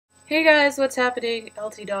Hey guys, what's happening?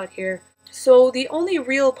 LT Dot here. So the only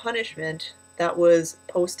real punishment that was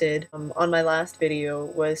posted on my last video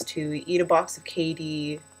was to eat a box of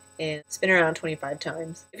KD and spin around 25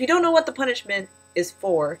 times. If you don't know what the punishment is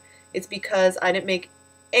for, it's because I didn't make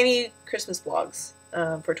any Christmas vlogs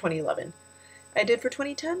for 2011. I did for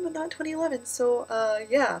 2010, but not 2011, so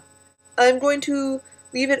yeah. I'm going to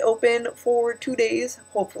leave it open for 2 days,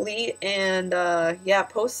 hopefully, and yeah,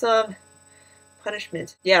 post some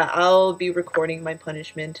punishment. Yeah, I'll be recording my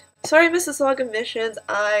punishment. Sorry, Mississauga Missions,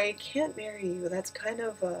 I can't marry you. That's kind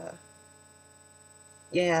of,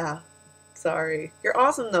 yeah, sorry. You're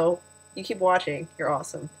awesome, though. You keep watching. You're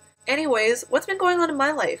awesome. Anyways, what's been going on in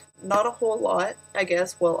my life? Not a whole lot, I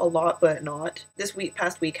guess. Well, a lot, but not. This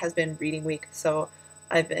past week has been reading week, so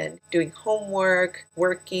I've been doing homework,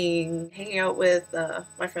 working, hanging out with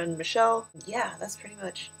my friend Michelle. Yeah, that's pretty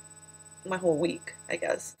much my whole week, I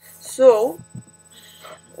guess. So,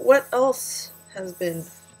 what else has been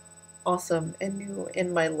awesome and new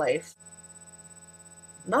in my life?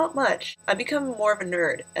 Not much. I've become more of a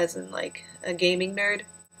nerd, as in like a gaming nerd.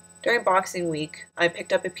 During Boxing Week, I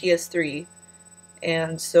picked up a PS3,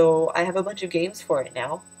 and so I have a bunch of games for it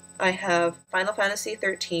now. I have Final Fantasy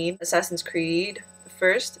 13, Assassin's Creed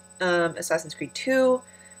first, Assassin's Creed 2,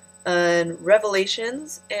 and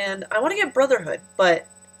Revelations, and I want to get Brotherhood, but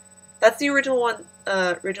that's the original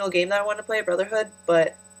game that I want to play, Brotherhood,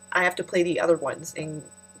 but I have to play the other ones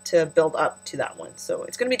to build up to that one. So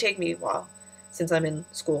it's going to be taking me a while since I'm in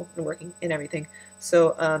school and working and everything. So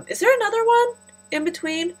is there another one in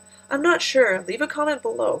between? I'm not sure. Leave a comment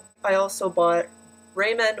below. I also bought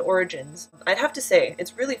Rayman Origins. I'd have to say,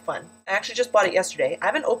 it's really fun. I actually just bought it yesterday. I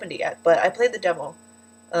haven't opened it yet, but I played the demo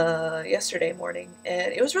yesterday morning,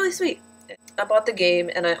 and it was really sweet. I bought the game,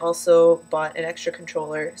 and I also bought an extra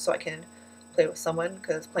controller so I can play with someone,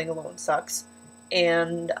 because playing alone sucks.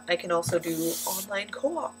 And I can also do online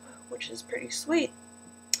co-op, which is pretty sweet.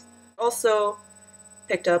 Also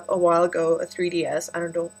picked up a while ago a 3DS. I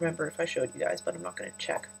don't remember if I showed you guys, but I'm not going to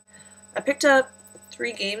check. I picked up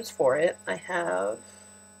 3 games for it. I have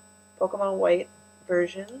Pokemon White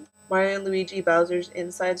version, Mario and Luigi Bowser's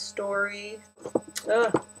Inside Story.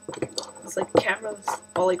 Ugh. It's like the camera's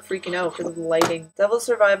all like freaking out because of the lighting. Devil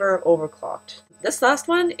Survivor Overclocked. This last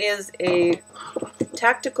one is a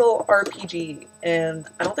tactical RPG, and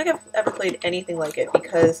I don't think I've ever played anything like it,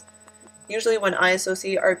 because usually when I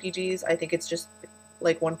associate RPGs, I think it's just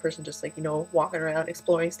like one person just like, you know, walking around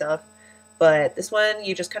exploring stuff. But this one,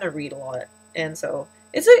 you just kind of read a lot, and so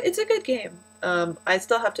it's a good game. I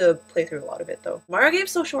still have to play through a lot of it though. Mario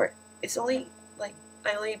game's so short. It's only like,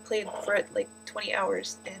 I only played for it like 20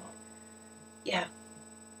 hours, and yeah,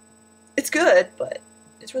 it's good, but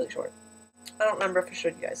it's really short. I don't remember if I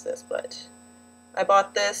showed you guys this, but I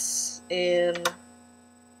bought this in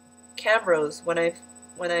Camrose when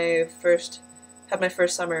I first had my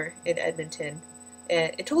first summer in Edmonton,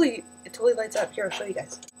 and it totally lights up. Here, I'll show you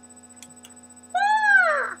guys.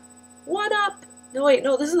 Ah! One up. No wait,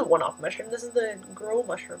 no, this is the one-off mushroom. This is the grow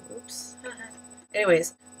mushroom. Oops.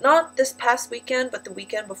 Anyways, not this past weekend, but the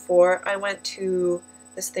weekend before, I went to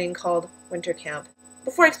this thing called winter camp.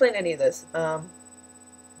 Before I explain any of this,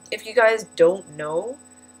 if you guys don't know,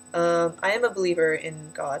 I am a believer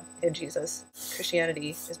in God and Jesus. Christianity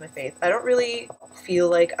is my faith. I don't really feel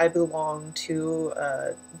like I belong to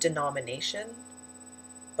a denomination,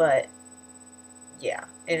 but yeah,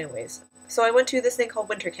 anyways. So I went to this thing called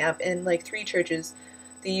winter camp, and like 3 churches,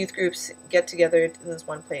 the youth groups get together in this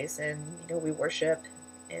one place, and you know, we worship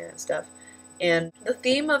and stuff. And the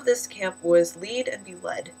theme of this camp was lead and be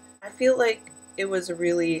led. I feel like it was a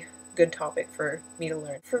really good topic for me to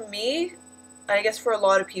learn. For me, I guess for a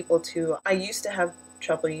lot of people too, I used to have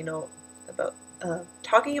trouble, you know, about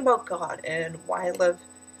talking about God and why I love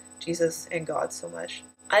Jesus and God so much.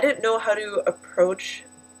 I didn't know how to approach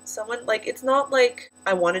someone. Like, it's not like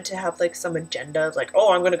I wanted to have like some agenda of like,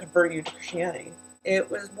 oh, I'm going to convert you to Christianity. It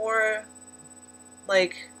was more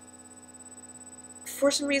like, for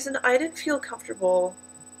some reason, I didn't feel comfortable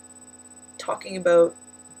talking about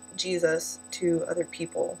Jesus to other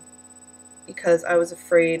people, because I was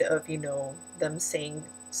afraid of, you know, them saying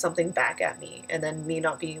something back at me and then me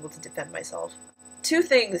not being able to defend myself. 2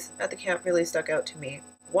 things at the camp really stuck out to me.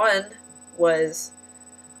 One was,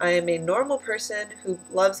 I am a normal person who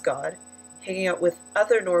loves God, hanging out with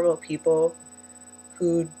other normal people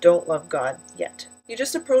who don't love God yet. You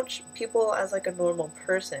just approach people as like a normal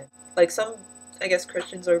person. Like, some, I guess,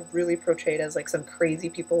 Christians are really portrayed as like some crazy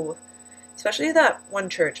people, especially that one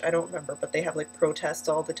church, I don't remember, but they have like protests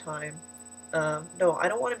all the time. No, I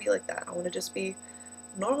don't want to be like that. I want to just be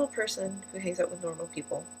a normal person who hangs out with normal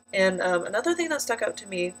people. And another thing that stuck out to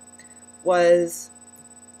me was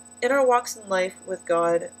in our walks in life with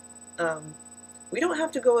God, we don't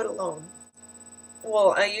have to go it alone.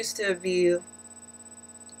 Well, I used to be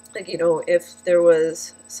like, if there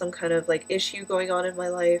was some kind of like issue going on in my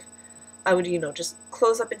life, I would, just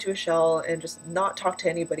close up into a shell and just not talk to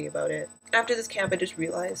anybody about it. After this camp, I just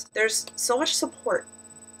realized there's so much support,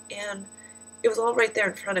 and it was all right there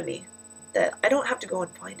in front of me that I don't have to go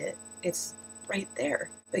and find it. It's right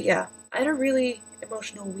there. But yeah, I had a really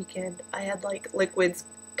emotional weekend. I had like liquids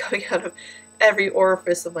coming out of every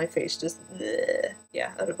orifice of my face, just bleh.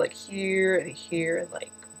 Yeah, out of like here and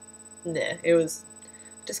like, nah, it was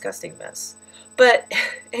a disgusting mess. But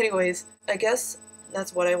anyways, I guess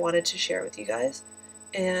that's what I wanted to share with you guys.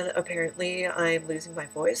 And apparently I'm losing my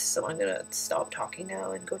voice, so I'm gonna stop talking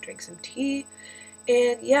now and go drink some tea.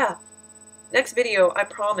 And yeah, next video, I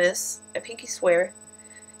promise, I pinky swear,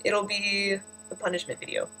 it'll be the punishment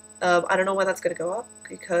video. I don't know when that's gonna go up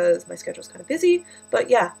because my schedule's kind of busy, but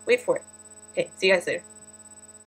yeah, wait for it. Okay, see you guys later.